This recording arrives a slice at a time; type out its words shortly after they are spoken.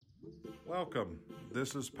Welcome.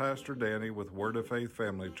 This is Pastor Danny with Word of Faith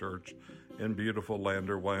Family Church in beautiful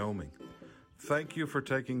Lander, Wyoming. Thank you for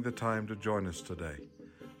taking the time to join us today.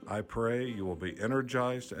 I pray you will be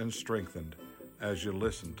energized and strengthened as you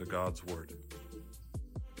listen to God's Word.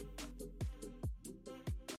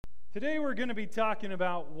 Today we're going to be talking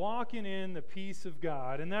about walking in the peace of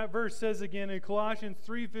God. And that verse says again in Colossians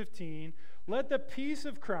 3:15, "Let the peace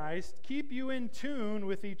of Christ keep you in tune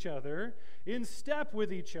with each other, in step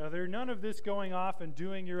with each other, none of this going off and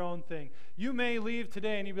doing your own thing." You may leave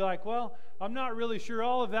today and you'd be like, well, I'm not really sure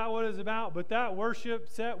all of that what it's about, but that worship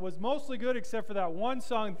set was mostly good except for that one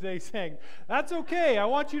song they sang. That's okay. I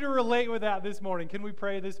want you to relate with that this morning. Can we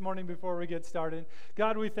pray this morning before we get started?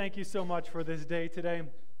 God, we thank you so much for this day today.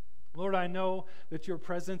 Lord, I know that your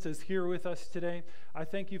presence is here with us today. I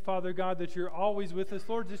thank you, Father God, that you're always with us.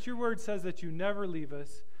 Lord, that your word says that you never leave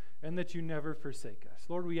us and that you never forsake us.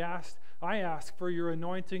 Lord, I ask for your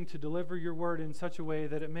anointing to deliver your word in such a way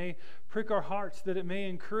that it may prick our hearts, that it may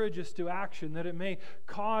encourage us to action, that it may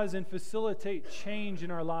cause and facilitate change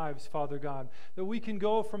in our lives, Father God, that we can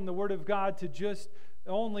go from the word of God to just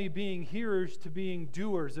only being hearers to being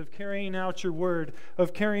doers, of carrying out your word,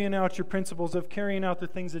 of carrying out your principles, of carrying out the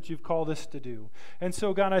things that you've called us to do. And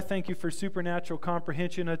so, God, I thank you for supernatural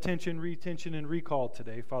comprehension, attention, retention, and recall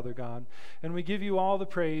today, Father God. And we give you all the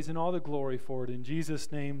praise and all the glory for it. In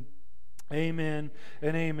Jesus' name, amen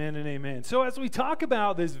and amen and amen. So as we talk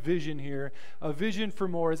about this vision here, a vision for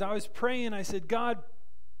more, as I was praying, I said, God,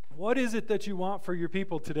 what is it that you want for your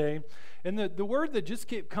people today? And the word that just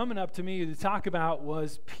kept coming up to me to talk about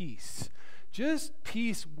was peace. Just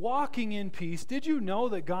peace, walking in peace. Did you know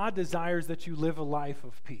that God desires that you live a life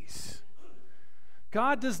of peace?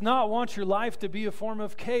 God does not want your life to be a form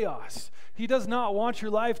of chaos. He does not want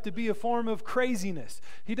your life to be a form of craziness.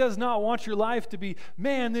 He does not want your life to be,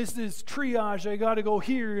 man, this is triage. I got to go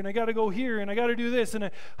here, and I got to go here, and I got to do this,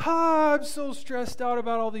 and I'm so stressed out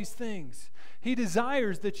about all these things. He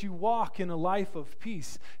desires that you walk in a life of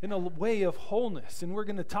peace, in a way of wholeness, and we're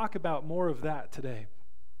going to talk about more of that today.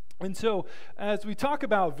 And so, as we talk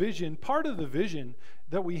about vision, part of the vision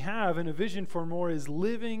that we have in a vision for more is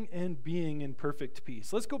living and being in perfect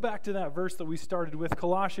peace. Let's go back to that verse that we started with,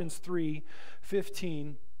 Colossians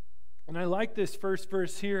 3:15. And I like this first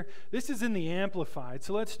verse here. This is in the Amplified,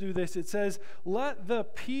 so let's do this. It says, "Let the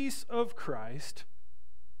peace of Christ..."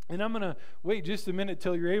 And I'm going to wait just a minute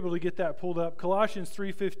till you're able to get that pulled up. Colossians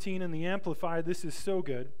 3:15 in the Amplified. This is so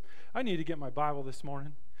good. I need to get my Bible this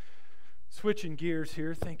morning. Switching gears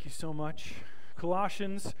here. Thank you so much.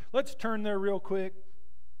 Colossians. Let's turn there real quick.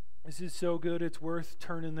 This is so good. It's worth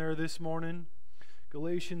turning there this morning.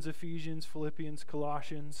 Galatians, Ephesians, Philippians,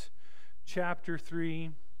 Colossians. Chapter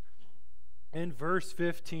 3 and verse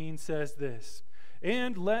 15 says this.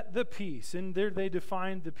 "And let the peace," and there they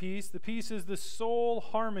defined the peace. The peace is the soul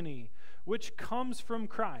harmony, which comes from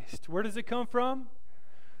Christ. Where does it come from?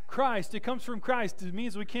 Christ. It comes from Christ. It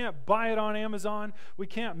means we can't buy it on Amazon. We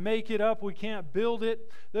can't make it up. We can't build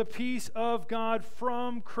it. The peace of God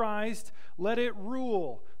from Christ, let it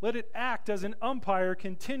rule. Let it act as an umpire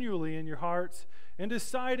continually in your hearts, and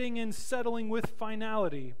deciding and settling with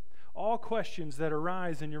finality all questions that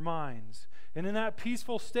arise in your minds. And in that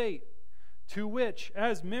peaceful state, to which,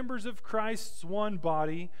 as members of Christ's one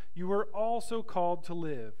body, you are also called to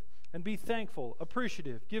live, and be thankful,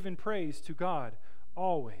 appreciative, giving praise to God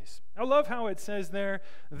always. I love how it says there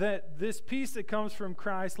that this peace that comes from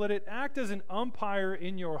Christ, let it act as an umpire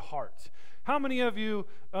in your heart. How many of you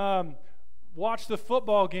watched the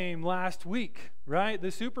football game last week, right?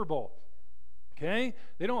 The Super Bowl. Okay?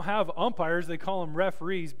 They don't have umpires. They call them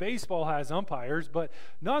referees. Baseball has umpires, but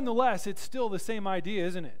nonetheless, it's still the same idea,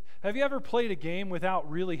 isn't it? Have you ever played a game without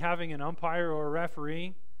really having an umpire or a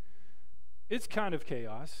referee? It's kind of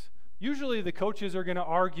chaos. Usually the coaches are going to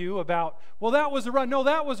argue about, well, that was a run. No,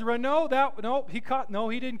 that was a run. No,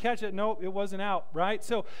 he didn't catch it. No, it wasn't out, right?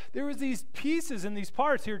 So there was these pieces and these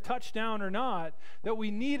parts here, touchdown or not, that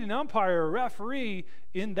we need an umpire or a referee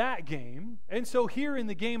in that game. And so here in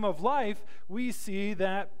the game of life, we see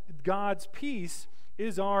that God's peace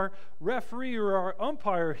is our referee or our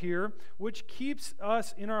umpire here, which keeps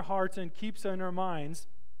us in our hearts and keeps in our minds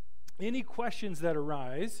any questions that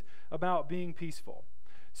arise about being peaceful.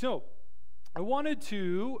 So I wanted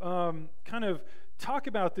to kind of talk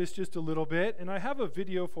about this just a little bit, and I have a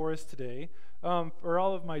video for us today for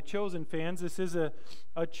all of my Chosen fans. This is a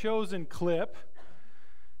Chosen clip.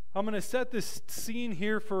 I'm going to set this scene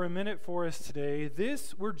here for a minute for us today.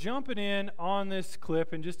 We're jumping in on this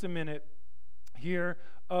clip in just a minute here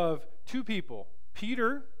of two people,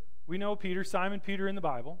 Peter we know Peter, Simon Peter in the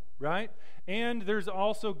Bible, right? And there's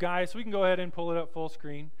also Gaius. We can go ahead and pull it up full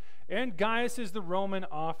screen. And Gaius is the Roman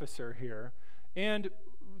officer here. And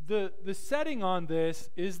the setting on this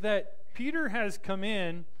is that Peter has come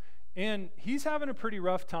in, and he's having a pretty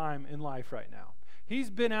rough time in life right now. He's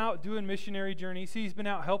been out doing missionary journeys. He's been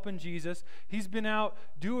out helping Jesus. He's been out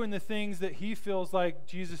doing the things that he feels like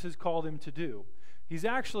Jesus has called him to do. He's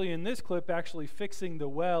actually, in this clip, actually fixing the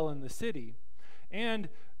well in the city. And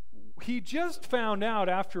he just found out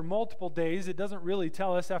after multiple days, it doesn't really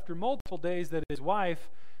tell us, after multiple days that his wife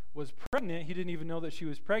was pregnant. He didn't even know that she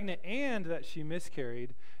was pregnant and that she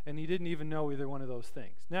miscarried, and he didn't even know either one of those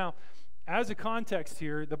things. Now, as a context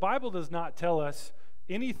here, the Bible does not tell us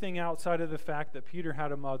anything outside of the fact that Peter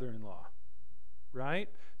had a mother-in-law, right?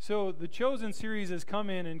 So the Chosen series has come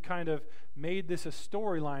in and kind of made this a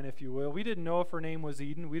storyline, if you will. We didn't know if her name was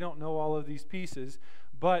Eden. We don't know all of these pieces.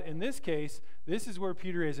 But in this case, this is where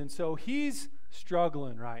Peter is. And so he's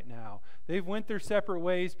struggling right now. They've went their separate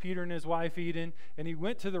ways, Peter and his wife Eden, and he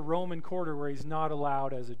went to the Roman quarter where he's not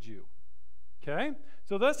allowed as a Jew. Okay?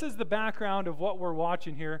 So this is the background of what we're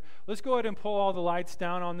watching here. Let's go ahead and pull all the lights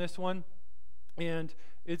down on this one. And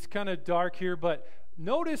it's kind of dark here, but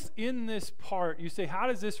notice in this part, you say, how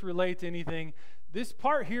does this relate to anything? This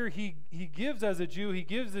part here, he gives as a Jew, he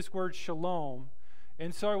gives this word shalom.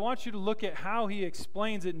 And so I want you to look at how he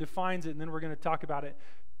explains it and defines it, and then we're going to talk about it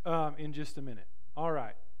in just a minute. All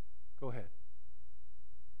right, go ahead.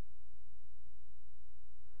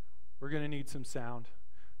 We're going to need some sound.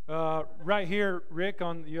 Right here, Rick,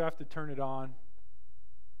 you have to turn it on.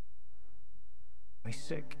 I'm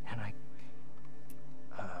sick, and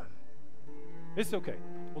It's okay.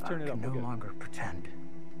 We'll turn it up. I can no longer pretend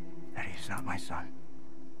that he's not my son.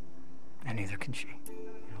 And neither can she.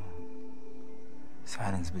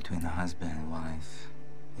 Silence between a husband and wife,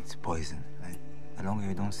 it's poison. The longer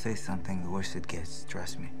you don't say something, the worse it gets.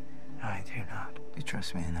 Trust me. I do not. You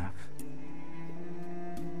trust me enough.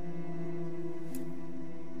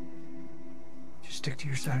 Just stick to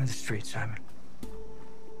your side of the street, Simon.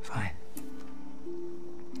 Fine.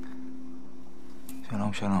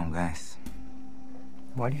 Shalom, shalom, guys.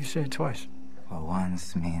 Why do you say it twice? Well,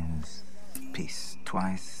 once means peace.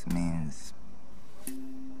 Twice means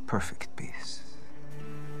perfect peace.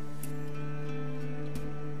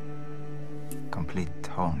 Complete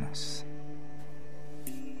wholeness.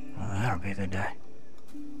 Well, that'll be the day.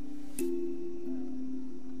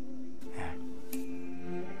 Yeah.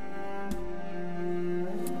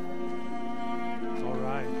 All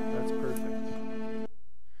right, that's perfect.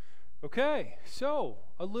 Okay, so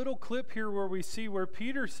a little clip here where we see where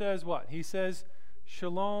Peter says what? He says,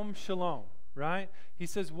 shalom, shalom, right? He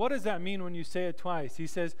says, what does that mean when you say it twice? He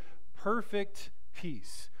says, perfect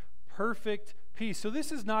peace. Perfect peace. So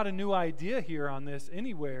this is not a new idea here on this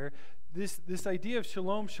anywhere. This idea of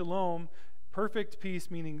shalom, shalom, perfect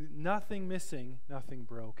peace, meaning nothing missing, nothing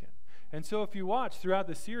broken. And so if you watch throughout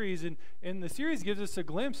the series, and the series gives us a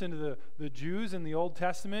glimpse into the Jews in the Old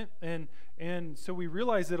Testament, and so we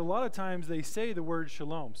realize that a lot of times they say the word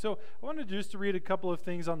shalom. So I wanted just to read a couple of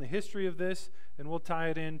things on the history of this, and we'll tie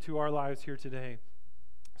it into our lives here today.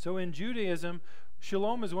 So in Judaism,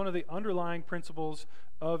 shalom is one of the underlying principles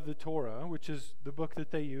of the Torah, which is the book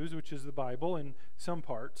that they use, which is the Bible in some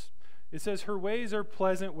parts. It says, her ways are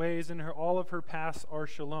pleasant ways, and all of her paths are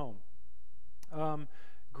shalom.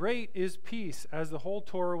 Great is peace, as the whole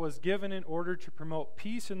Torah was given in order to promote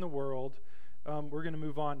peace in the world. We're going to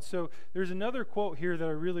move on. So there's another quote here that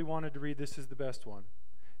I really wanted to read. This is the best one.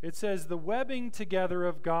 It says, the webbing together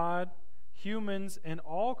of God, humans, and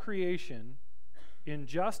all creation in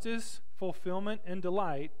justice, fulfillment, and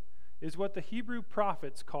delight is what the Hebrew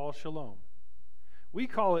prophets call shalom. We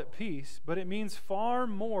call it peace, but it means far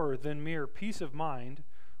more than mere peace of mind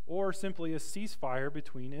or simply a ceasefire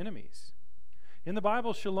between enemies. In the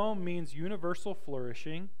Bible, shalom means universal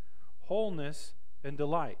flourishing, wholeness, and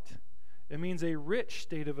delight. It means a rich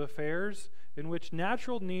state of affairs in which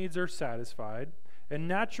natural needs are satisfied and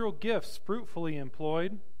natural gifts fruitfully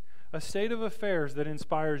employed, a state of affairs that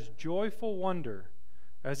inspires joyful wonder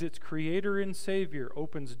as its Creator and Savior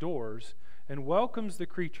opens doors and welcomes the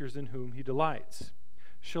creatures in whom He delights.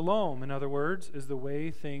 Shalom, in other words, is the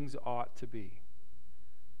way things ought to be.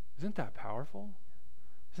 Isn't that powerful?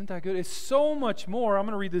 Isn't that good? It's so much more. I'm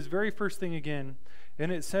going to read this very first thing again,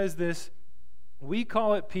 and it says this, we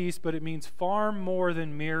call it peace, but it means far more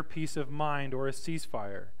than mere peace of mind or a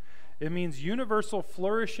ceasefire. It means universal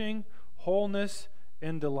flourishing, wholeness,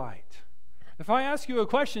 and delight. If I ask you a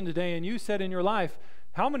question today and you said in your life,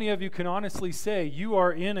 how many of you can honestly say you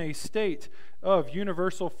are in a state of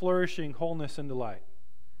universal flourishing, wholeness, and delight?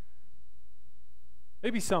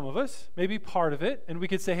 Maybe some of us, maybe part of it, and we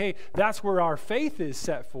could say, hey, that's where our faith is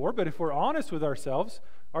set for. But if we're honest with ourselves,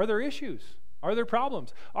 are there issues? Are there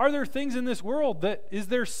problems? Are there things in this world is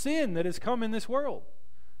there sin that has come in this world?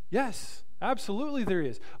 Yes, absolutely there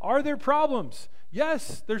is. Are there problems?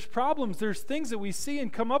 Yes, there's problems. There's things that we see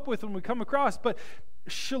and come up with when we come across. But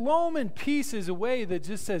shalom and peace is a way that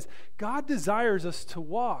just says God desires us to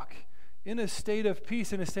walk in a state of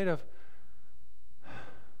peace, in a state of...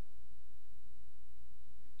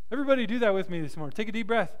 Everybody do that with me this morning. Take a deep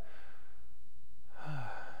breath.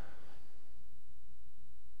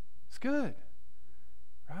 It's good,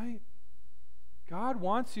 right? God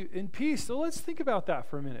wants you in peace. So let's think about that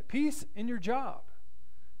for a minute. Peace in your job.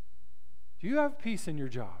 Do you have peace in your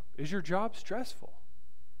job? Is your job stressful?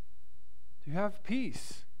 Do you have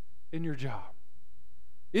peace in your job?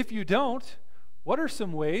 If you don't, what are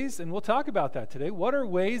some ways, and we'll talk about that today, what are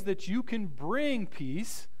ways that you can bring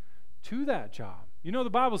peace to that job? You know,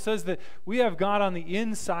 the Bible says that we have God on the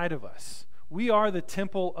inside of us. We are the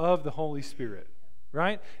temple of the Holy Spirit,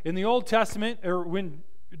 right? In the Old Testament, or when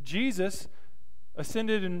Jesus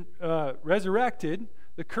ascended and resurrected,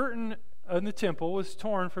 the curtain in the temple was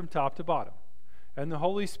torn from top to bottom. And the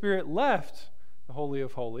Holy Spirit left the Holy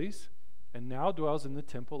of Holies and now dwells in the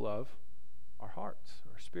temple of our hearts,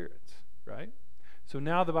 our spirits, right? So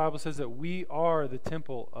now the Bible says that we are the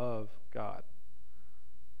temple of God.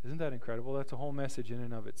 Isn't that incredible? That's a whole message in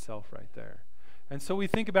and of itself right there. And so we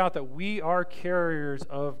think about that we are carriers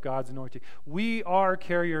of God's anointing. We are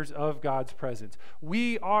carriers of God's presence.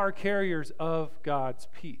 We are carriers of God's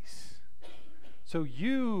peace. So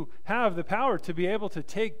you have the power to be able to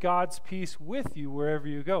take God's peace with you wherever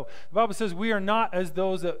you go. The Bible says we are not as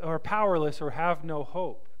those that are powerless or have no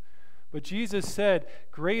hope. But Jesus said,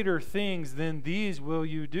 greater things than these will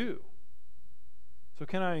you do. So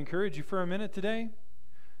can I encourage you for a minute today?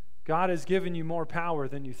 God has given you more power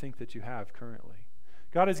than you think that you have currently.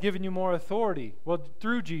 God has given you more authority. Well,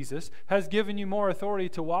 through Jesus, has given you more authority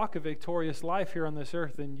to walk a victorious life here on this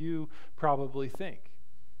earth than you probably think.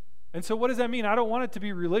 And so what does that mean? I don't want it to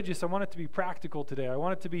be religious. I want it to be practical today. I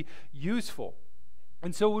want it to be useful.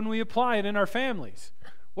 And so when we apply it in our families,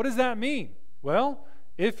 what does that mean? Well,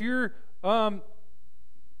 if you're a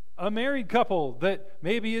married couple that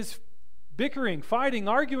maybe is bickering, fighting,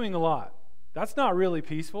 arguing a lot, that's not really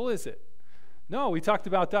peaceful, is it? No, we talked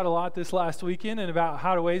about that a lot this last weekend and about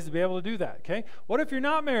how to ways to be able to do that, okay? What if you're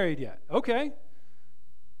not married yet? Okay.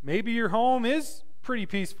 Maybe your home is pretty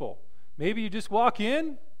peaceful. Maybe you just walk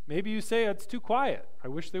in. Maybe you say, it's too quiet. I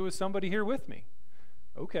wish there was somebody here with me.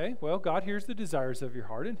 Okay, well, God hears the desires of your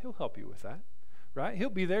heart, and He'll help you with that, right? He'll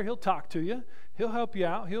be there. He'll talk to you. He'll help you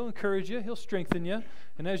out. He'll encourage you. He'll strengthen you.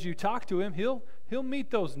 And as you talk to Him, He'll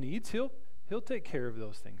meet those needs. He'll take care of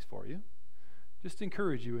those things for you. Just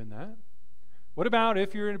encourage you in that. What about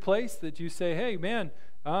if you're in a place that you say, hey, man,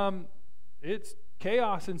 it's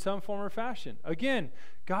chaos in some form or fashion? Again,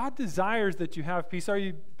 God desires that you have peace. Are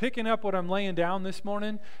you picking up what I'm laying down this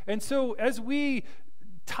morning? And so as we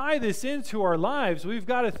tie this into our lives, we've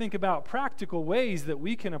got to think about practical ways that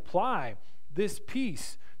we can apply this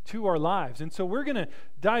peace to our lives. And so we're going to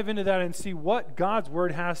dive into that and see what God's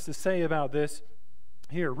Word has to say about this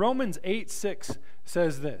here. Romans 8:6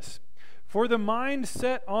 says this. For the mind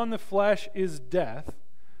set on the flesh is death,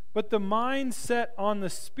 but the mind set on the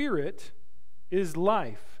Spirit is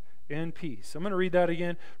life and peace. I'm going to read that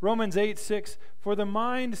again. Romans 8:6. For the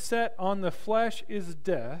mind set on the flesh is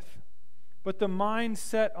death, but the mind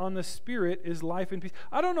set on the Spirit is life and peace.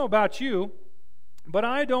 I don't know about you, but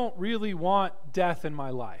I don't really want death in my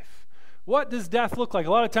life. What does death look like?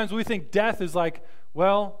 A lot of times we think death is like,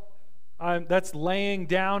 well, that's laying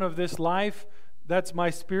down of this life. That's my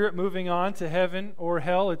spirit moving on to heaven or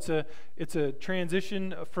hell. It's a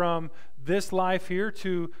transition from this life here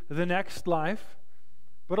to the next life.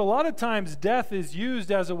 But a lot of times death is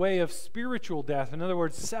used as a way of spiritual death. In other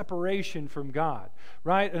words, separation from God,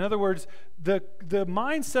 right? In other words, the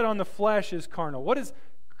mindset on the flesh is carnal.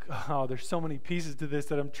 There's so many pieces to this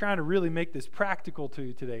that I'm trying to really make this practical to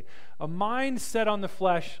you today. A mind set on the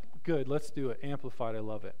flesh, good, let's do it. Amplified, I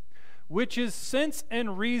love it. Which is sense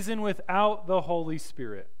and reason without the Holy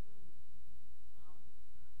Spirit.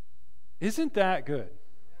 Isn't that good?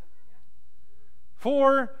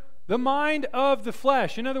 For the mind of the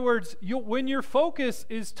flesh. In other words, when your focus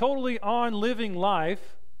is totally on living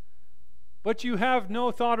life, but you have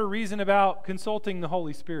no thought or reason about consulting the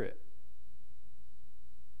Holy Spirit.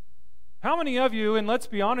 How many of you, and let's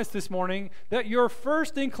be honest this morning, that your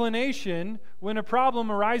first inclination when a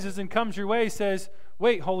problem arises and comes your way says,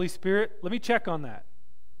 wait, Holy Spirit, let me check on that.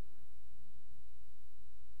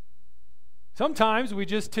 Sometimes we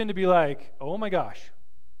just tend to be like, oh my gosh,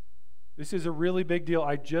 this is a really big deal.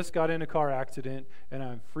 I just got in a car accident and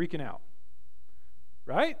I'm freaking out.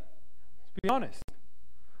 Right? Let's be honest.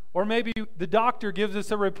 Or maybe the doctor gives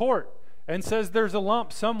us a report and says there's a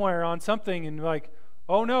lump somewhere on something and like,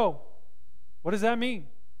 oh no, what does that mean?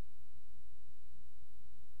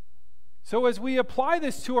 So as we apply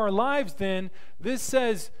this to our lives then, this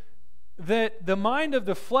says that the mind of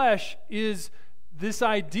the flesh is this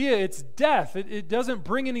idea, it's death. It doesn't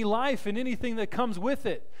bring any life and anything that comes with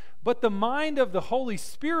it. But the mind of the Holy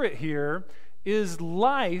Spirit here is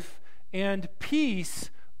life and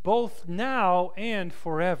peace both now and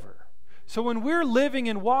forever. So when we're living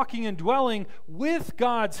and walking and dwelling with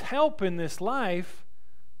God's help in this life,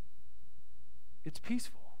 it's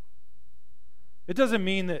peaceful. It doesn't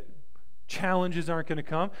mean that challenges aren't going to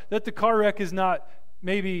come, that the car wreck is not,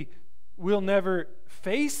 maybe we'll never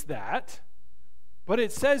face that. But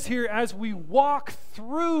it says here, as we walk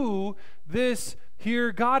through this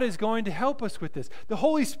here, God is going to help us with this. The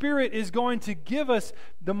Holy Spirit is going to give us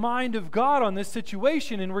the mind of God on this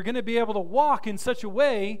situation, and we're going to be able to walk in such a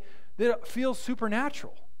way that it feels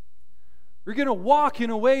supernatural. We're going to walk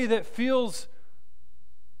in a way that feels,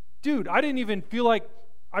 dude, I didn't even feel like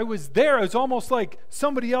I was there. It was almost like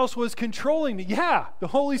somebody else was controlling me. Yeah, the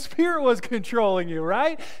Holy Spirit was controlling you,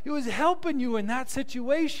 right? It was helping you in that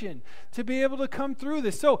situation to be able to come through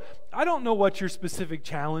this. So I don't know what your specific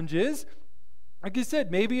challenge is. Like I said,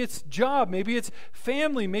 maybe it's job, maybe it's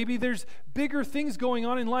family, maybe there's bigger things going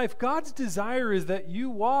on in life. God's desire is that you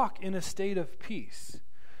walk in a state of peace.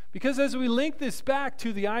 Because as we link this back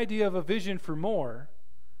to the idea of a vision for more,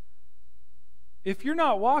 if you're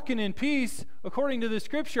not walking in peace, according to the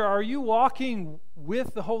Scripture, are you walking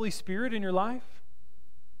with the Holy Spirit in your life?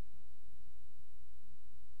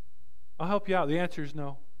 I'll help you out. The answer is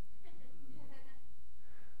no.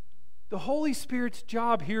 The Holy Spirit's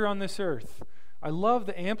job here on this earth, I love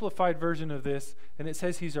the amplified version of this, and it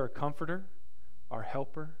says He's our comforter, our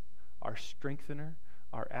helper, our strengthener,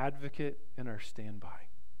 our advocate, and our standby.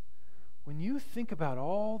 When you think about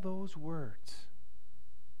all those words,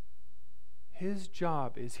 His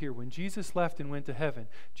job is here. When Jesus left and went to heaven,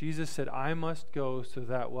 Jesus said, I must go so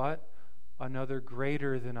that what? Another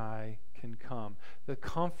greater than I can come. The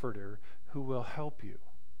comforter who will help you.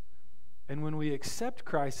 And when we accept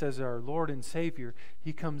Christ as our Lord and Savior,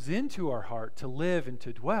 He comes into our heart to live and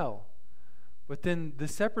to dwell. But then the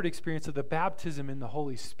separate experience of the baptism in the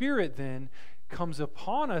Holy Spirit then comes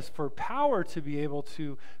upon us for power to be able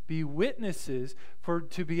to be witnesses,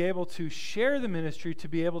 to be able to share the ministry, to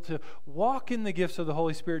be able to walk in the gifts of the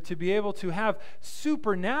Holy Spirit, to be able to have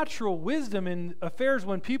supernatural wisdom in affairs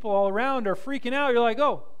when people all around are freaking out. You're like,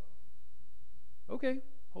 oh, okay,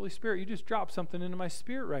 Holy Spirit, you just dropped something into my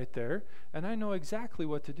spirit right there, and I know exactly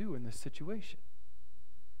what to do in this situation.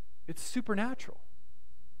 It's supernatural.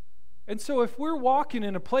 And so if we're walking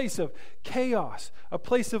in a place of chaos, a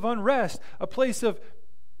place of unrest, a place of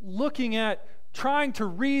looking at trying to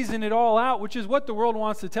reason it all out, which is what the world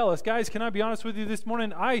wants to tell us. Guys, can I be honest with you this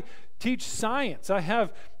morning? I teach science. I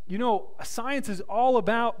have, science is all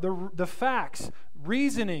about the facts,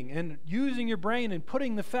 reasoning and using your brain and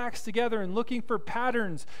putting the facts together and looking for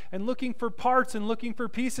patterns and looking for parts and looking for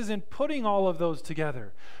pieces and putting all of those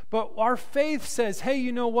together. But our faith says, hey,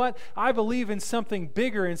 you know what? I believe in something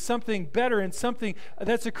bigger and something better and something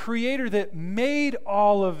that's a creator that made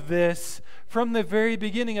all of this from the very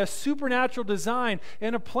beginning, a supernatural design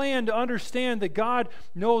and a plan to understand that God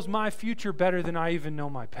knows my future better than I even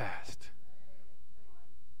know my past.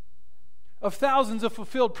 Of thousands of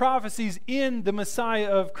fulfilled prophecies in the Messiah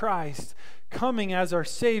of Christ, coming as our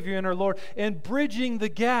Savior and our Lord, and bridging the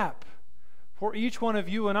gap for each one of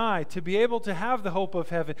you and I to be able to have the hope of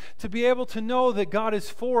heaven, to be able to know that God is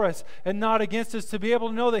for us and not against us, to be able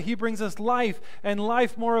to know that He brings us life and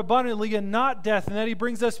life more abundantly and not death, and that He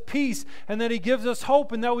brings us peace and that He gives us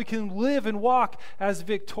hope and that we can live and walk as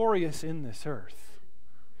victorious in this earth.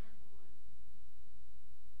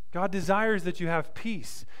 God desires that you have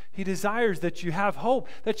peace. He desires that you have hope,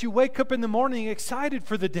 that you wake up in the morning excited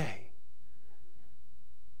for the day.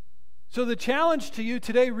 So the challenge to you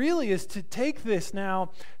today really is to take this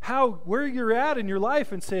now, where you're at in your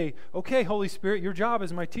life, and say, okay, Holy Spirit, your job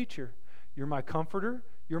is my teacher. You're my comforter.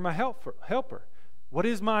 You're my helper. What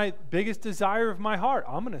is my biggest desire of my heart?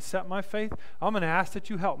 I'm going to set my faith. I'm going to ask that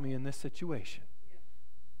you help me in this situation.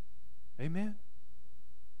 Amen.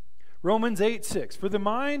 Romans 8:6, for the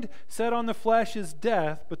mind set on the flesh is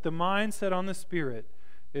death, but the mind set on the Spirit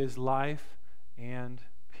is life and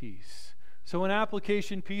peace. So an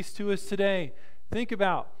application piece to us today. Think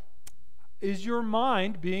about, is your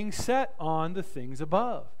mind being set on the things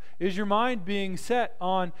above? Is your mind being set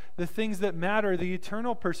on the things that matter, the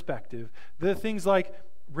eternal perspective, the things like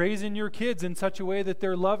raising your kids in such a way that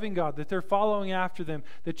they're loving God, that they're following after them,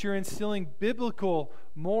 that you're instilling biblical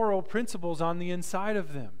moral principles on the inside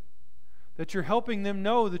of them, that you're helping them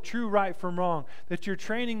know the true right from wrong, that you're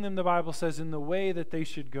training them, the Bible says, in the way that they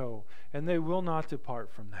should go, and they will not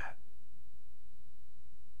depart from that.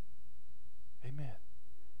 Amen.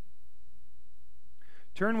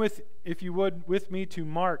 Turn if you would, with me to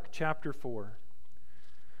Mark chapter 4.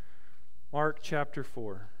 Mark chapter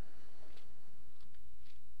 4.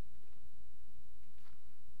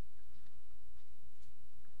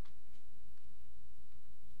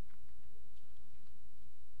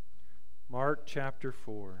 Mark chapter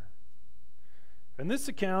 4. And this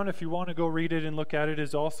account, if you want to go read it and look at it,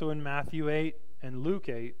 is also in Matthew 8 and Luke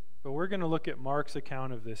 8. But we're going to look at Mark's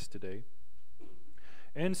account of this today.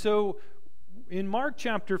 And so, in Mark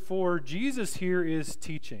chapter 4, Jesus here is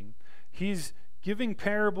teaching. He's giving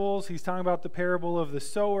parables. He's talking about the parable of the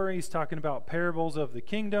sower. He's talking about parables of the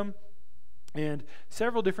kingdom. And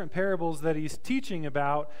several different parables that he's teaching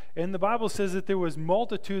about. And the Bible says that there was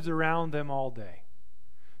multitudes around them all day.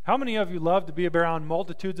 How many of you love to be around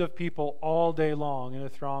multitudes of people all day long in a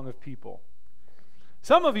throng of people?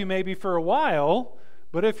 Some of you maybe for a while,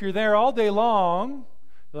 but if you're there all day long,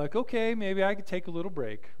 you're like, okay, maybe I could take a little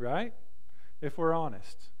break, right? If we're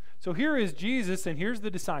honest. So here is Jesus, and here's the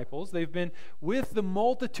disciples. They've been with the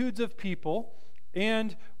multitudes of people,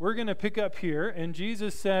 and we're going to pick up here, and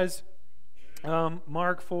Jesus says,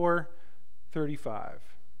 Mark 4:35.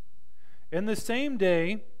 And the same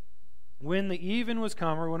day, when the even was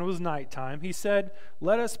come, or when it was nighttime, he said,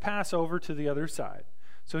 let us pass over to the other side.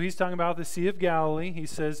 So he's talking about the Sea of Galilee. He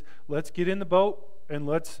says, let's get in the boat and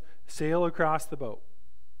let's sail across the boat.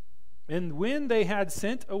 And when they had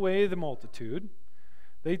sent away the multitude,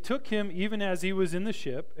 they took him even as he was in the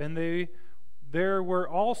ship, and there were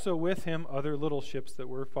also with him other little ships that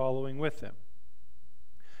were following with him.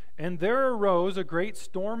 And there arose a great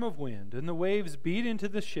storm of wind, and the waves beat into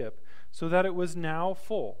the ship, so that it was now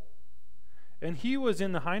full. And he was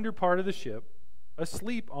in the hinder part of the ship,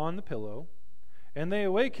 asleep on the pillow. And they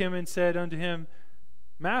awake him and said unto him,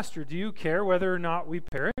 Master, do you care whether or not we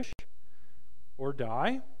perish or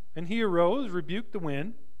die? And he arose, rebuked the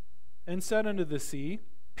wind, and said unto the sea,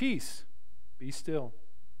 Peace, be still.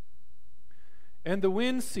 And the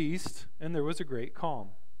wind ceased, and there was a great calm.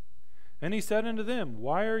 And he said unto them,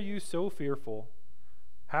 Why are you so fearful?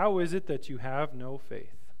 How is it that you have no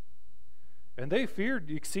faith? And they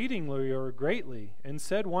feared exceedingly or greatly, and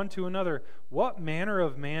said one to another, What manner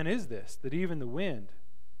of man is this, that even the wind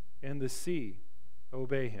and the sea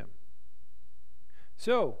obey him?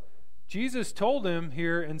 So, Jesus told them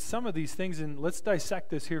here in some of these things, and let's dissect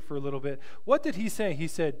this here for a little bit. What did he say? He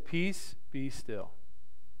said, Peace, be still.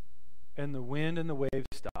 And the wind and the waves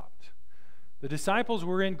stopped. The disciples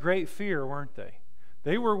were in great fear, weren't they?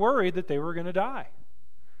 They were worried that they were going to die.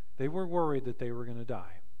 They were worried that they were going to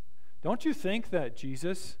die. Don't you think that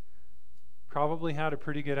Jesus probably had a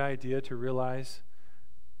pretty good idea to realize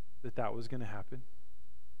that that was going to happen?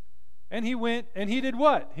 And he went and he did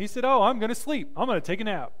what? He said, I'm going to sleep. I'm going to take a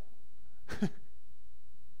nap.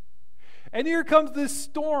 And here comes this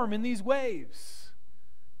storm and these waves.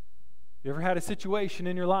 You ever had a situation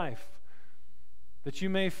in your life that you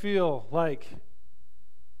may feel like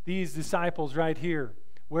these disciples right here,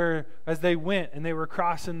 where as they went and they were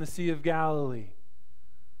crossing the Sea of Galilee,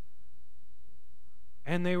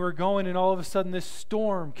 and they were going, and all of a sudden this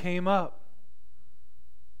storm came up.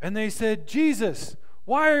 And they said, Jesus,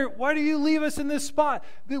 why do you leave us in this spot?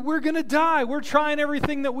 That we're going to die. We're trying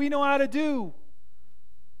everything that we know how to do.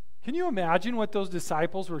 Can you imagine what those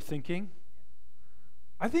disciples were thinking?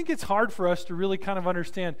 I think it's hard for us to really kind of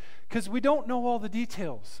understand because we don't know all the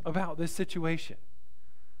details about this situation.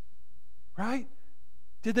 Right?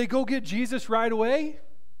 Did they go get Jesus right away?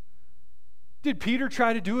 Did Peter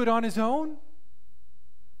try to do it on his own?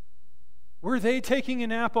 Were they taking a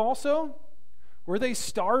nap also? Were they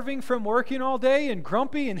starving from working all day and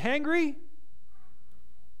grumpy and hangry?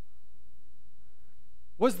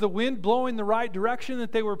 Was the wind blowing the right direction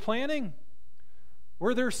that they were planning?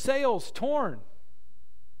 Were their sails torn?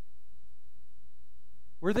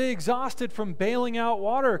 Were they exhausted from bailing out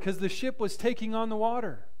water because the ship was taking on the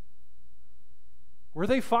water? Were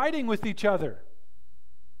they fighting with each other?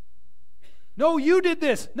 No, you did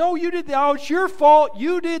this. No, you did that. Oh, it's your fault.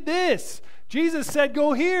 You did this. Jesus said,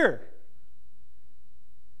 go here.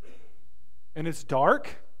 And it's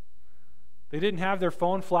dark. They didn't have their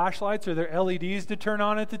phone flashlights or their LEDs to turn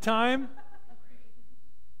on at the time.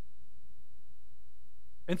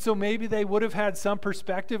 And so maybe they would have had some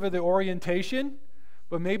perspective of the orientation,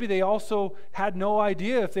 But maybe they also had no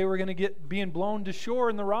idea if they were going to get being blown to shore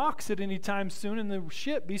in the rocks at any time soon and the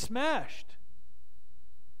ship be smashed.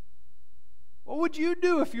 What would you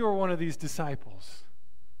do if you were one of these disciples?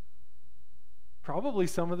 Probably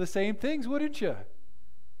some of the same things, wouldn't you?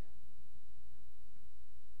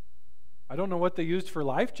 I don't know what they used for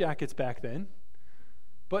life jackets back then.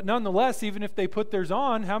 But nonetheless, even if they put theirs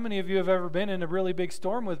on, how many of you have ever been in a really big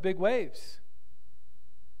storm with big waves?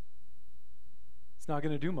 It's not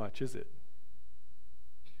going to do much, is it?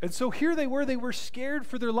 And so here they were scared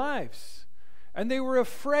for their lives. And they were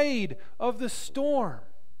afraid of the storm.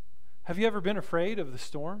 Have you ever been afraid of the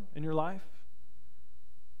storm in your life?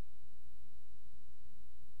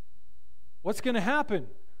 What's going to happen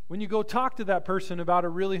when you go talk to that person about a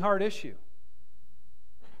really hard issue?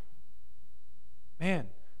 Man,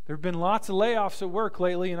 there have been lots of layoffs at work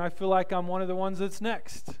lately, and I feel like I'm one of the ones that's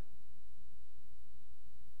next.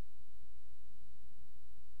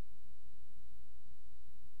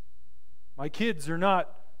 My kids are not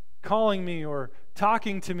calling me or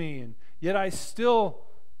talking to me, and yet I still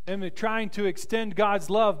am trying to extend God's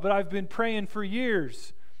love, but I've been praying for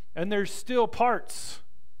years, and there's still parts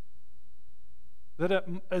that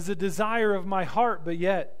as a desire of my heart, but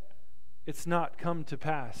yet it's not come to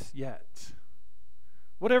pass yet.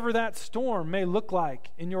 Whatever that storm may look like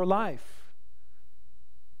in your life.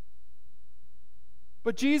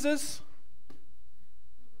 But Jesus,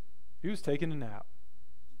 he was taking a nap.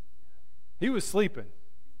 He was sleeping.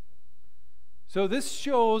 So this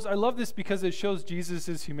shows, I love this because it shows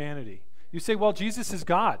Jesus' humanity. You say, well, Jesus is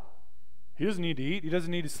God. He doesn't need to eat. He doesn't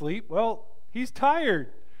need to sleep. Well, he's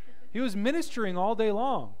tired. He was ministering all day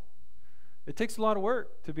long. It takes a lot of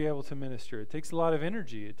work to be able to minister. It takes a lot of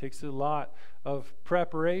energy. It takes a lot of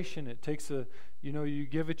preparation. It takes you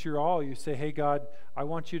give it your all. You say, hey, God, I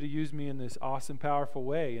want you to use me in this awesome, powerful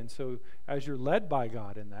way. And so as you're led by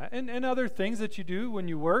God in that, and other things that you do when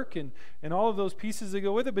you work and all of those pieces that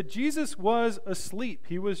go with it. But Jesus was asleep.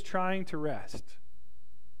 He was trying to rest.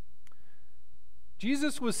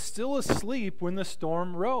 Jesus was still asleep when the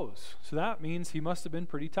storm rose. So that means he must have been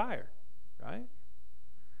pretty tired, right?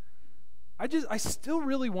 I still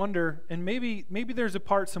really wonder, and maybe there's a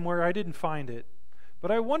part somewhere I didn't find it, but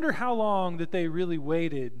I wonder how long that they really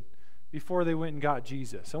waited before they went and got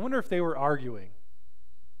Jesus. I wonder if they were arguing.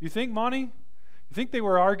 You think, Monty? You think they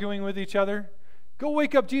were arguing with each other? Go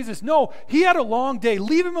wake up Jesus. No, he had a long day.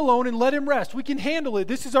 Leave him alone and let him rest. We can handle it.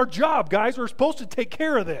 This is our job, guys. We're supposed to take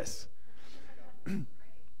care of this.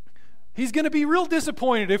 He's going to be real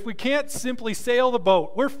disappointed if we can't simply sail the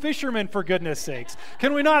boat. We're fishermen, for goodness sakes.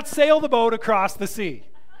 Can we not sail the boat across the sea?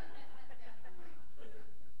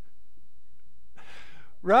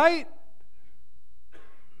 Right?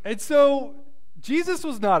 And so Jesus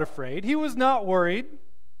was not afraid. He was not worried.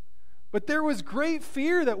 But there was great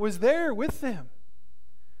fear that was there with them.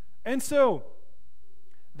 And so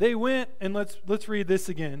they went, and let's read this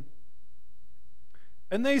again.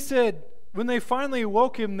 And they said, when they finally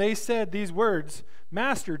awoke him, they said these words,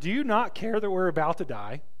 Master, do you not care that we're about to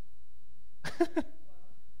die?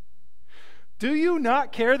 Do you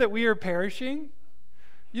not care that we are perishing?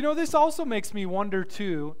 You know, this also makes me wonder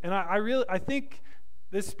too, and I think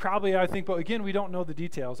this probably, but again, we don't know the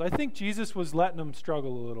details. I think Jesus was letting them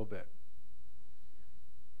struggle a little bit.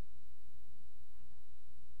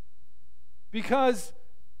 Because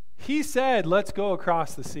he said, let's go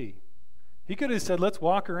across the sea. He could have said, let's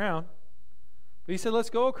walk around. But he said, let's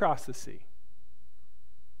go across the sea.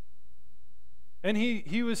 And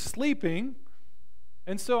he was sleeping.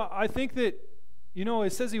 And so I think that,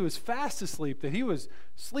 it says he was fast asleep, that he was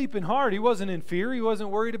sleeping hard. He wasn't in fear. He wasn't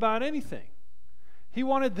worried about anything. He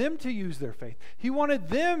wanted them to use their faith. He wanted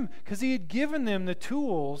them, because he had given them the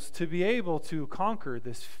tools to be able to conquer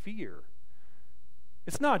this fear.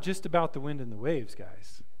 It's not just about the wind and the waves,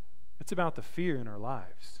 guys. It's about the fear in our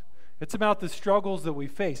lives. It's about the struggles that we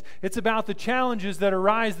face. It's about the challenges that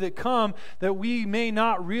arise, that come, that we may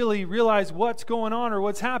not really realize what's going on or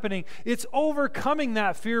what's happening. It's overcoming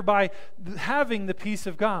that fear by having the peace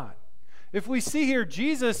of God. If we see here,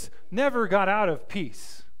 Jesus never got out of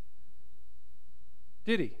peace.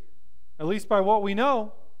 Did he? At least by what we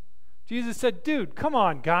know. Jesus said, dude, come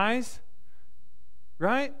on, guys.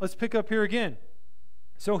 Right? Let's pick up here again.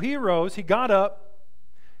 So he arose, he got up,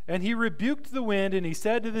 and he rebuked the wind, and he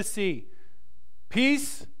said to the sea,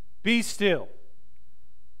 peace, be still.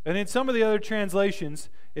 And in some of the other translations,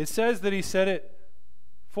 it says that he said it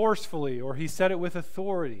forcefully, or he said it with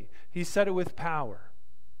authority. He said it with power.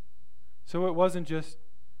 So it wasn't just,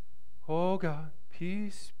 oh God,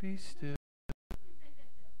 peace, be still.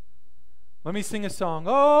 Let me sing a song.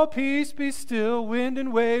 Oh, peace, be still. Wind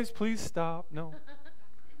and waves, please stop. No.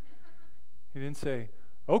 He didn't say,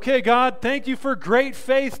 okay, God, thank you for great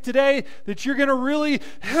faith today that you're going to really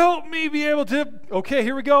help me be able to. Okay,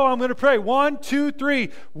 here we go. I'm going to pray. 1, 2, 3.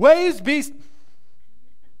 Waves be.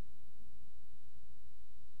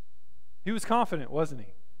 He was confident, wasn't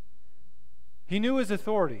he? He knew his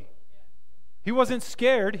authority. He wasn't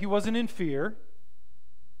scared. He wasn't in fear.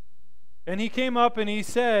 And he came up and he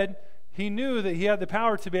said, he knew that he had the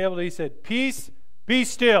power to be able to, he said, peace, be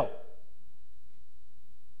still.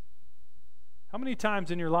 How many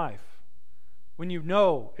times in your life, when you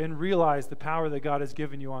know and realize the power that God has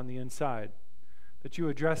given you on the inside, that you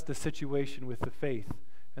address the situation with the faith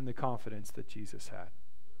and the confidence that Jesus had?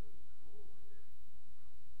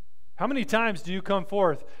 How many times do you come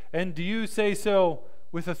forth and do you say so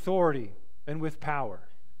with authority and with power?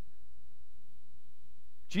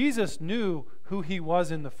 Jesus knew who he was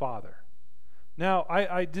in the Father. Now,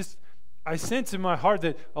 I sense in my heart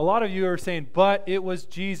that a lot of you are saying, but it was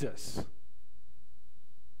Jesus.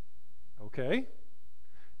 Okay.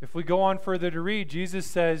 If we go on further to read, Jesus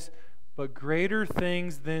says, but greater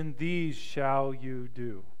things than these shall you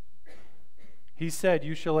do. He said,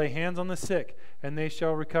 you shall lay hands on the sick, and they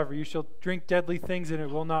shall recover. You shall drink deadly things, and it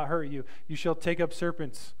will not hurt you. You shall take up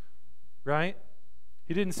serpents. Right?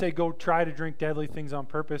 He didn't say go try to drink deadly things on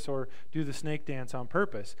purpose or do the snake dance on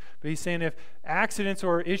purpose. But he's saying if accidents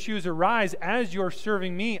or issues arise as you're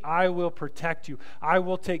serving me, I will protect you. I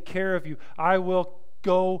will take care of you. I will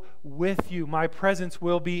go with you. My presence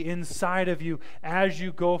will be inside of you as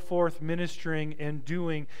you go forth ministering and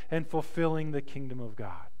doing and fulfilling the kingdom of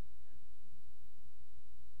God.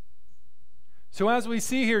 So as we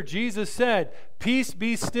see here, Jesus said, peace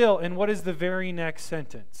be still. And what is the very next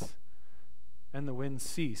sentence? And the wind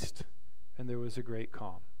ceased, and there was a great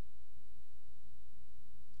calm.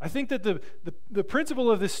 I think that the principle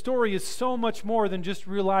of this story is so much more than just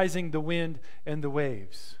realizing the wind and the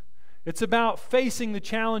waves. It's about facing the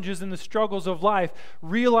challenges and the struggles of life,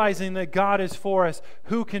 realizing that God is for us,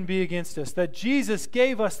 who can be against us? That Jesus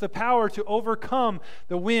gave us the power to overcome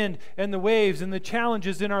the wind and the waves and the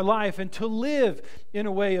challenges in our life and to live in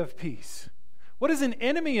a way of peace. What is an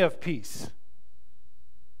enemy of peace?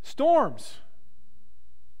 Storms.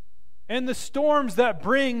 And the storms that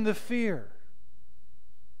bring the fear.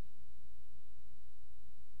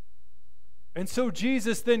 And so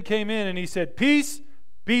Jesus then came in and he said, peace,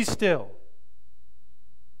 be still.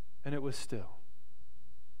 And it was still.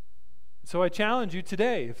 So I challenge you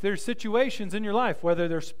today, if there's situations in your life, whether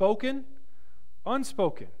they're spoken,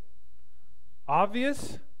 unspoken,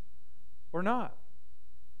 obvious, or not,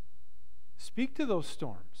 speak to those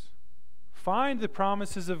storms. Find the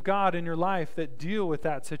promises of God in your life that deal with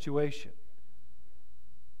that situation.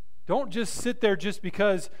 Don't just sit there just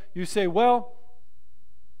because you say, well,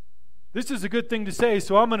 this is a good thing to say,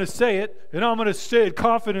 so I'm going to say it, and I'm going to say it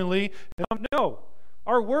confidently. No,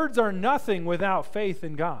 our words are nothing without faith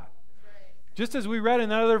in God. Just as we read in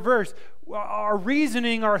that other verse, our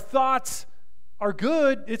reasoning, our thoughts are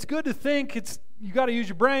good. It's good to think. You got to use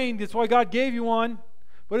your brain. That's why God gave you one.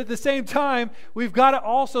 But at the same time, we've got to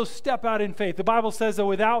also step out in faith. The Bible says that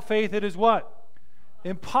without faith, it is what?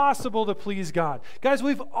 Impossible to please God. Guys,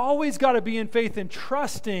 we've always got to be in faith and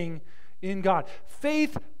trusting in God.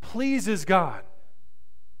 Faith pleases God.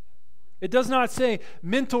 It does not say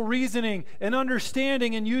mental reasoning and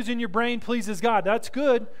understanding and using your brain pleases God. That's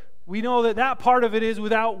good. We know that part of it is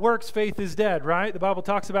without works, faith is dead, right? The Bible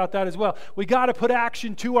talks about that as well. We got to put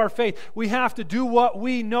action to our faith. We have to do what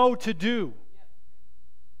we know to do.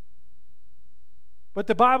 But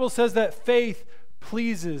the Bible says that faith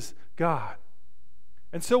pleases God.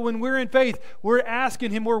 And so when we're in faith, we're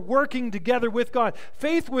asking Him, we're working together with God.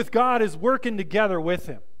 Faith with God is working together with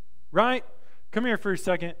Him, right? Come here for a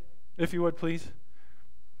second, if you would, please.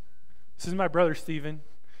 This is my brother, Stephen,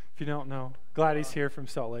 if you don't know. Glad he's here from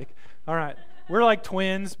Salt Lake. All right. We're like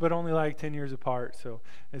twins, but only like 10 years apart, so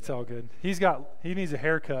it's all good. He needs a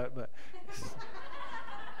haircut, but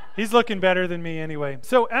he's looking better than me anyway.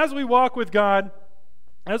 So as we walk with God,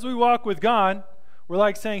 we're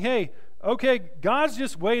like saying, hey, okay, God's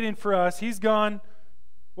just waiting for us. He's gone,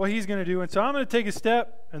 what He's going to do. And so I'm going to take a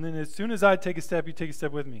step, and then as soon as I take a step, you take a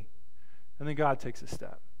step with me. And then God takes a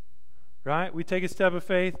step, right? We take a step of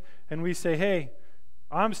faith, and we say, hey,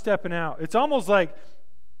 I'm stepping out. It's almost like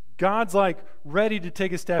God's like ready to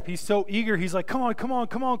take a step. He's so eager. He's like, come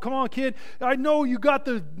on, kid. I know you got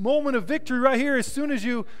the moment of victory right here. As soon as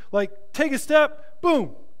you like take a step,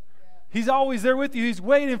 boom. He's always there with you. He's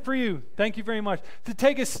waiting for you. Thank you very much. To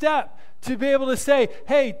take a step, to be able to say,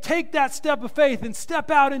 hey, take that step of faith and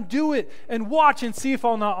step out and do it and watch and see if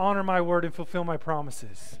I'll not honor my word and fulfill my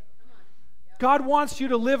promises. God wants you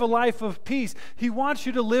to live a life of peace. He wants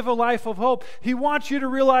you to live a life of hope. He wants you to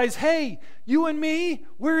realize, hey, you and me,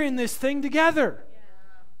 we're in this thing together.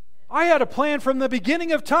 I had a plan from the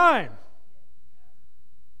beginning of time.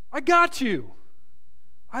 I got you.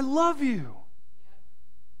 I love you.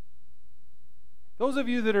 Those of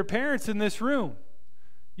you that are parents in this room,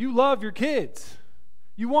 you love your kids.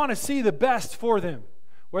 You want to see the best for them,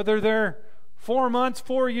 whether they're 4 months,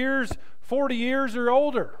 4 years, 40 years, or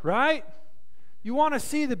older, right? You want to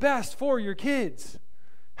see the best for your kids.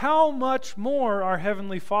 How much more our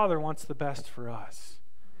Heavenly Father wants the best for us?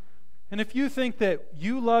 And if you think that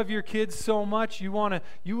you love your kids so much, you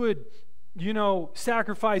would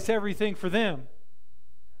sacrifice everything for them.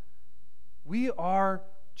 We are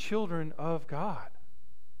children of God.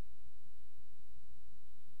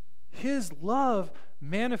 His love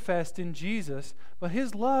manifests in Jesus, but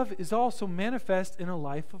His love is also manifest in a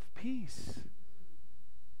life of peace.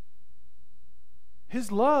 His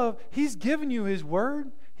love, He's given you His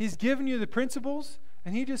Word, He's given you the principles,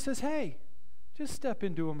 and He just says, hey, just step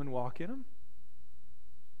into them and walk in them.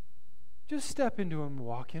 Just step into them and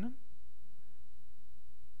walk in them.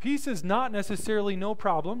 Peace is not necessarily no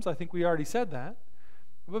problems. I think we already said that.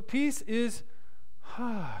 But peace is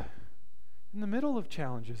in the middle of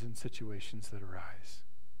challenges and situations that arise.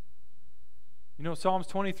 Psalms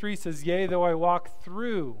 23 says, yea, though I walk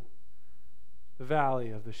through the valley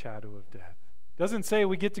of the shadow of death. It doesn't say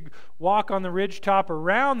we get to walk on the ridgetop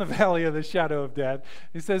around the valley of the shadow of death.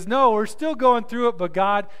 It says, no, we're still going through it, but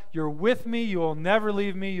God, you're with me. You will never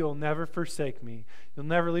leave me. You'll never forsake me. You'll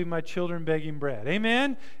never leave my children begging bread.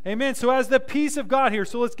 Amen? Amen. So as the peace of God here,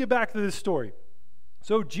 so let's get back to this story.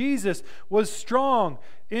 So Jesus was strong,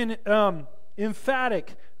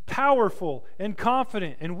 emphatic, powerful, and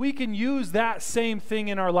confident. And we can use that same thing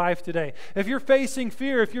in our life today. If you're facing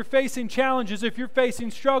fear, if you're facing challenges, if you're facing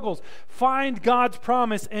struggles, find God's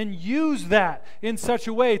promise and use that in such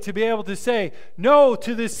a way to be able to say no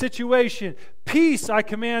to this situation. Peace I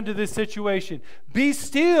command to this situation. Be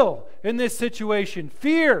still in this situation.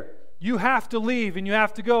 Fear, you have to leave and you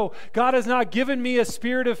have to go. God has not given me a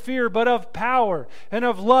spirit of fear, but of power and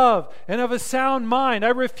of love and of a sound mind. I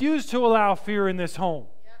refuse to allow fear in this home.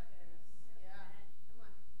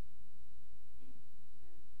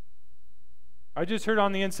 I just heard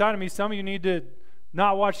on the inside of me, some of you need to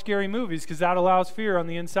not watch scary movies because that allows fear on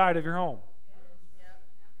the inside of your home.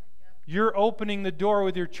 You're opening the door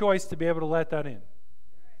with your choice to be able to let that in.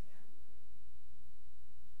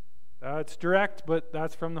 That's direct, but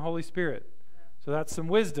that's from the Holy Spirit. So that's some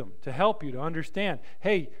wisdom to help you to understand.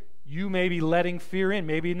 Hey, you may be letting fear in,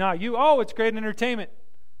 maybe not you. Oh, it's great entertainment.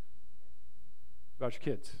 About your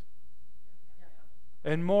kids.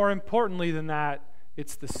 And more importantly than that,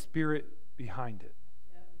 it's the Spirit behind it.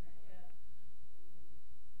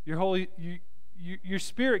 Your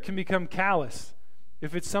spirit can become callous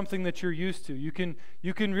if it's something that you're used to. You can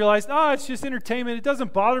realize, it's just entertainment. It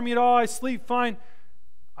doesn't bother me at all. I sleep fine.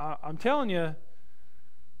 I'm telling you,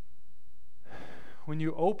 when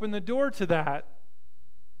you open the door to that,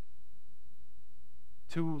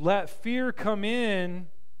 to let fear come in,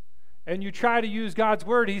 and you try to use God's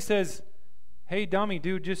word, He says, hey, dummy,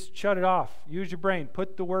 dude, just shut it off. Use your brain.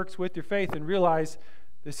 Put the works with your faith and realize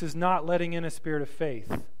this is not letting in a spirit of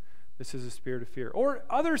faith. This is a spirit of fear. Or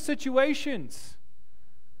other situations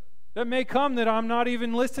that may come that I'm not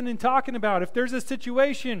even listening and talking about. If there's a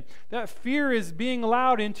situation that fear is being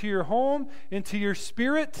allowed into your home, into your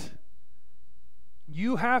spirit,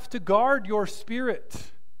 you have to guard your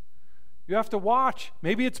spirit. You have to watch.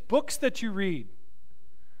 Maybe it's books that you read.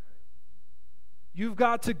 You've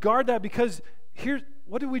got to guard that because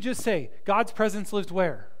what did we just say? God's presence lives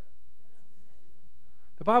where?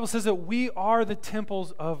 The Bible says that we are the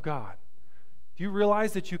temples of God. Do you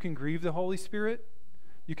realize that you can grieve the Holy Spirit?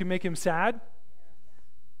 You can make Him sad?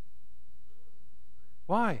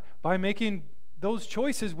 Why? By making those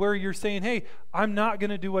choices where you're saying, hey, I'm not going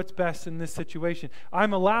to do what's best in this situation.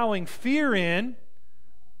 I'm allowing fear in,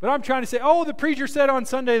 but I'm trying to say, the preacher said on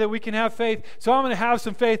Sunday that we can have faith, so I'm going to have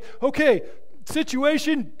some faith. Okay,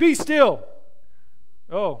 situation, be still.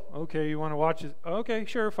 Oh, okay, you want to watch it? Okay,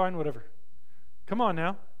 sure, fine, whatever. Come on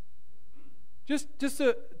now. Just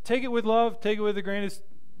take it with love, take it with a grain of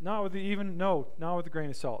not with a grain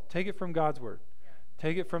of salt. Take it from God's word.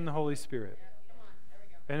 Take it from the Holy Spirit.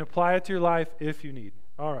 And apply it to your life if you need.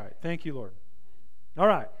 All right, thank you, Lord. All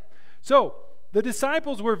right. So, the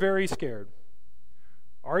disciples were very scared.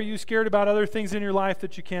 Are you scared about other things in your life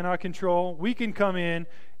that you cannot control? We can come in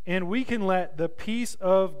and we can let the peace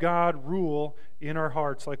of God rule in our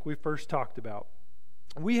hearts like we first talked about.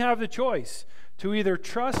 We have the choice to either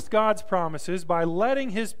trust God's promises by letting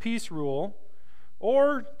His peace rule,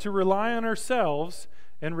 or to rely on ourselves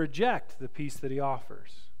and reject the peace that he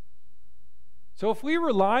offers. So if we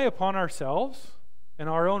rely upon ourselves and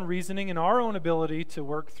our own reasoning and our own ability to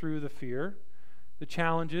work through the fear, the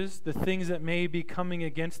challenges, the things that may be coming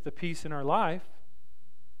against the peace in our life,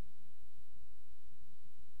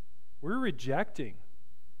 we're rejecting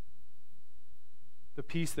the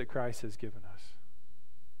peace that Christ has given us.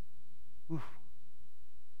 Ooh.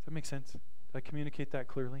 Does that make sense? Did I communicate that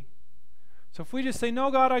clearly? So if we just say, no,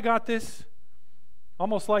 God, I got this,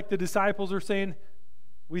 almost like the disciples are saying,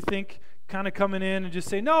 we think kind of coming in and just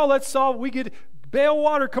say, no, let's solve, we get bail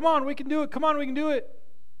water, come on, we can do it, come on, we can do it.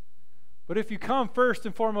 But if you come first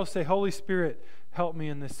and foremost, say, Holy Spirit, help me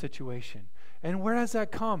in this situation. And where does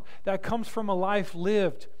that come? That comes from a life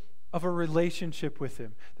lived of a relationship with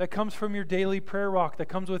him. That comes from your daily prayer walk. That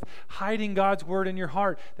comes with hiding God's word in your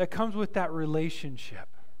heart. That comes with that relationship.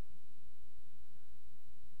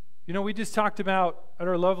 You know, we just talked about at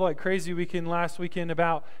our Love Like Crazy weekend last weekend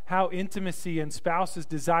about how intimacy and spouses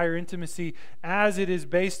desire intimacy as it is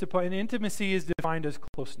based upon, and intimacy is defined as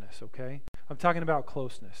closeness, okay? I'm talking about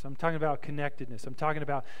closeness. I'm talking about connectedness. I'm talking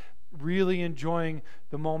about really enjoying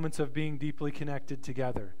the moments of being deeply connected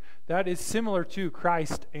together. That is similar to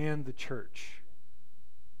Christ and the church.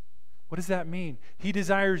 What does that mean? He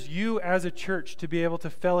desires you as a church to be able to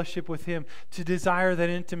fellowship with him, to desire that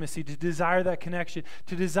intimacy, to desire that connection,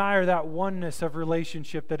 to desire that oneness of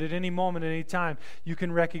relationship, that at any moment, at any time, you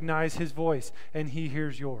can recognize his voice and he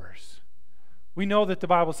hears yours. We know that the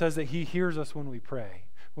Bible says that he hears us when we pray,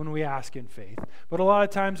 when we ask in faith. But a lot of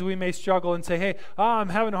times we may struggle and say, hey, I'm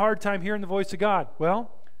having a hard time hearing the voice of God.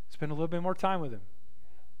 Well, spend a little bit more time with him.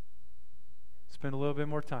 Spend a little bit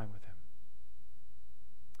more time with him.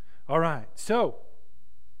 All right, so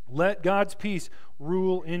let God's peace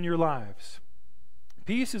rule in your lives.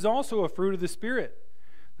 Peace is also a fruit of the Spirit.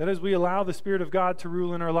 That as we allow the Spirit of God to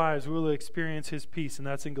rule in our lives, we will experience his peace, and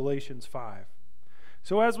that's in Galatians 5.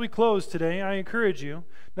 So as we close today, I encourage you,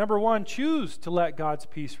 number one, choose to let God's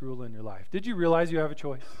peace rule in your life. Did you realize you have a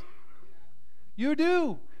choice? You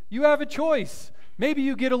do. You have a choice. Maybe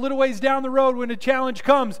you get a little ways down the road when a challenge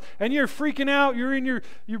comes and you're freaking out, you're in your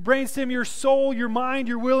brainstem, your soul, your mind,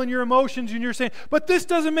 your will, and your emotions, and you're saying, but this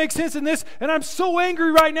doesn't make sense in this, and I'm so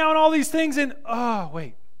angry right now and all these things, and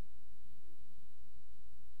wait.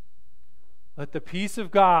 Let the peace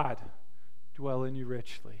of God dwell in you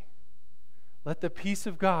richly. Let the peace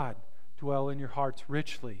of God dwell in your hearts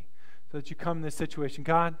richly so that you come in this situation.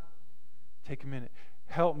 God, take a minute.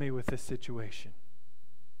 Help me with this situation.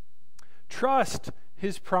 Trust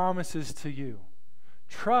his promises to you.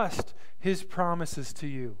 Trust his promises to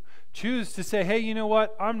you. Choose to say, hey, you know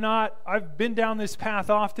what? I've been down this path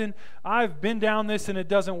often. I've been down this and it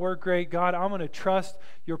doesn't work great. God, I'm going to trust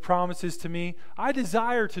your promises to me. I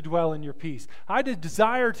desire to dwell in your peace. I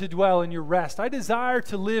desire to dwell in your rest. I desire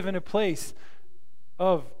to live in a place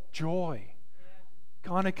of joy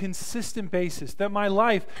on a consistent basis, that my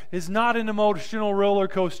life is not an emotional roller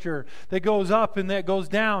coaster that goes up and that goes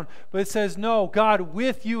down, but it says, no, God,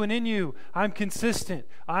 with you and in you, I'm consistent,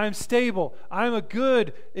 I'm stable, I'm a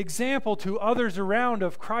good example to others around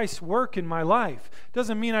of Christ's work in my life.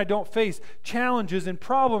 Doesn't mean I don't face challenges and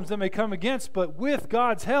problems that may come against, but with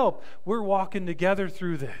God's help, we're walking together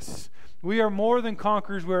through this. We are more than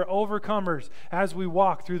conquerors, we're overcomers as we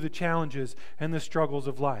walk through the challenges and the struggles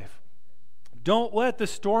of life. Don't let the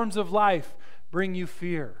storms of life bring you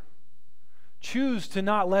fear. Choose to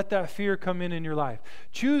not let that fear come in your life.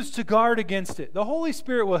 Choose to guard against it. The Holy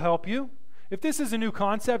Spirit will help you. If this is a new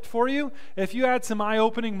concept for you, if you had some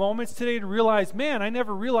eye-opening moments today to realize, man, I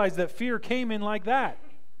never realized that fear came in like that.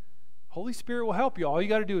 Holy Spirit will help you. All you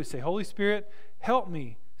got to do is say, Holy Spirit, help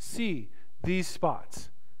me see these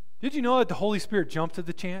spots. Did you know that the Holy Spirit jumps at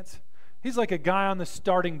the chance? He's like a guy on the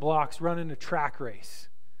starting blocks running a track race.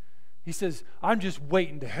 He says, I'm just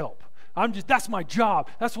waiting to help. That's my job.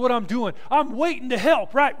 That's what I'm doing. I'm waiting to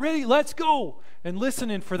help, right? Ready? Let's go. And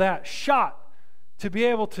listening for that shot to be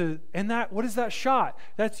able to, what is that shot?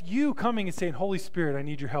 That's you coming and saying, Holy Spirit, I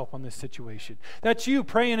need your help on this situation. That's you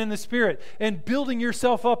praying in the Spirit and building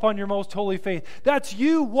yourself up on your most holy faith. That's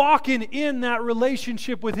you walking in that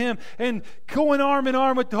relationship with him and going arm in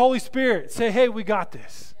arm with the Holy Spirit. Say, hey, we got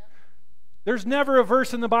this. There's never a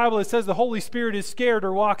verse in the Bible that says the Holy Spirit is scared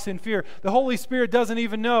or walks in fear. The Holy Spirit doesn't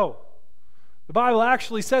even know. The Bible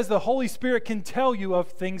actually says the Holy Spirit can tell you of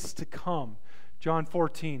things to come. John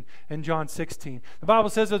 14 and John 16. The Bible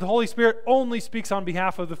says that the Holy Spirit only speaks on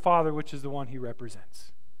behalf of the Father, which is the one he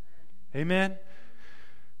represents. Amen?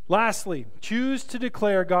 Lastly, choose to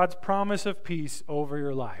declare God's promise of peace over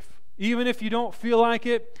your life. Even if you don't feel like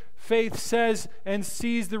it, Faith says and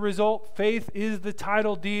sees the result. Faith is the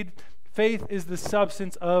title deed. Faith is the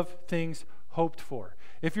substance of things hoped for.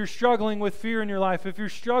 If you're struggling with fear in your life, if you're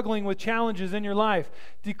struggling with challenges in your life,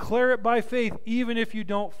 declare it by faith, even if you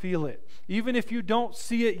don't feel it, even if you don't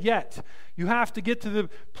see it yet. You have to get to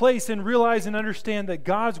the place and realize and understand that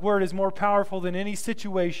God's word is more powerful than any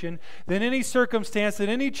situation, than any circumstance, than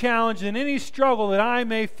any challenge, than any struggle that I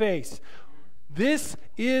may face. This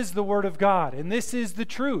is the word of God, and this is the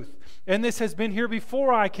truth. And this has been here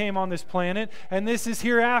before I came on this planet, and this is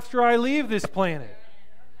here after I leave this planet.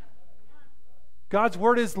 God's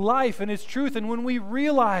word is life and it's truth. And when we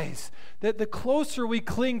realize that the closer we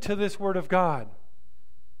cling to this word of God,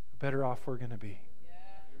 the better off we're going to be.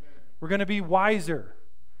 We're going to be wiser.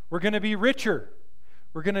 We're going to be richer.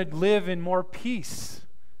 We're going to live in more peace.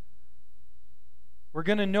 We're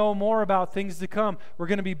going to know more about things to come. We're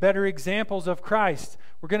going to be better examples of Christ.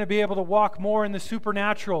 We're going to be able to walk more in the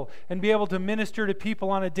supernatural and be able to minister to people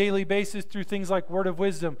on a daily basis through things like word of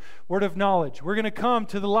wisdom, word of knowledge. We're going to come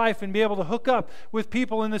to the life and be able to hook up with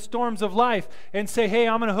people in the storms of life and say, hey,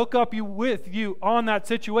 I'm going to hook up with you on that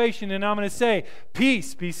situation, and I'm going to say,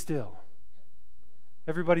 peace, be still.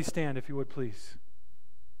 Everybody stand, if you would, please.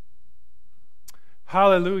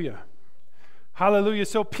 Hallelujah. Hallelujah.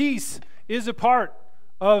 So peace is a part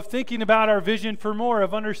of thinking about our vision for more,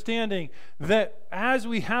 of understanding that as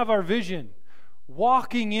we have our vision,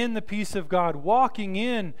 walking in the peace of God, walking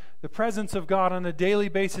in the presence of God on a daily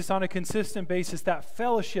basis, on a consistent basis, that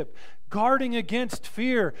fellowship, guarding against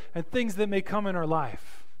fear and things that may come in our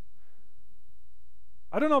life.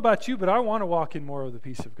 I don't know about you, but I want to walk in more of the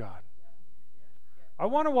peace of God. I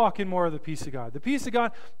want to walk in more of the peace of God. The peace of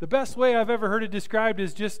God, the best way I've ever heard it described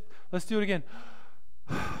is just, let's do it again.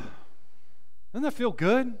 Doesn't that feel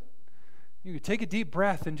good? You can take a deep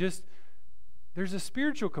breath and just, there's a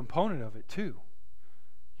spiritual component of it too.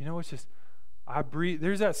 You know, it's just, I breathe.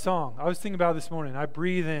 There's that song I was thinking about this morning. I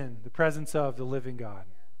breathe in the presence of the living God.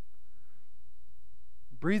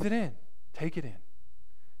 Breathe it in. Take it in.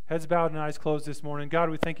 Heads bowed and eyes closed this morning. God,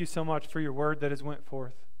 we thank you so much for your word that has went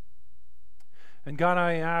forth. And God,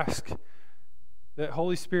 I ask that,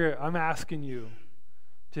 Holy Spirit, I'm asking you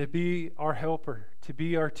to be our helper, to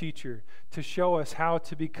be our teacher, to show us how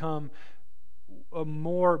to become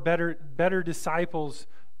better disciples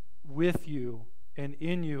with you and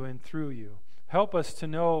in you and through you. Help us to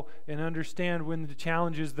know and understand when the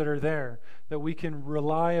challenges that are there, that we can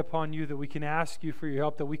rely upon you, that we can ask you for your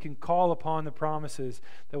help, that we can call upon the promises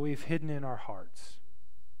that we've hidden in our hearts.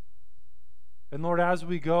 And Lord, as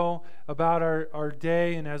we go about our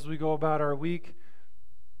day and as we go about our week,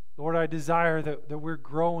 Lord, I desire that we're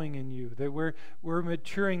growing in you, that we're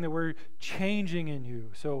maturing, that we're changing in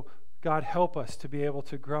you. So, God, help us to be able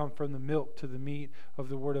to grow from the milk to the meat of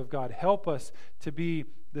the Word of God. Help us to be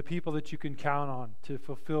the people that you can count on to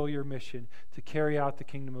fulfill your mission, to carry out the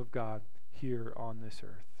kingdom of God here on this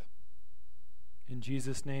earth. In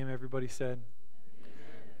Jesus' name, everybody said,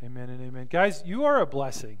 amen and amen. Guys, you are a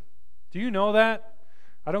blessing. Do you know that?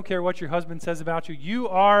 I don't care what your husband says about you. You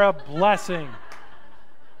are a blessing.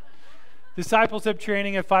 Discipleship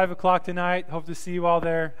training at 5 o'clock tonight. Hope to see you all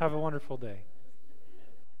there. Have a wonderful day.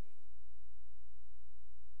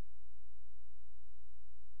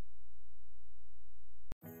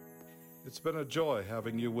 It's been a joy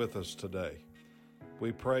having you with us today.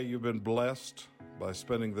 We pray you've been blessed by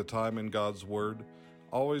spending the time in God's Word.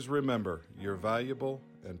 Always remember, you're valuable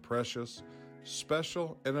and precious,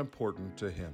 special and important to Him.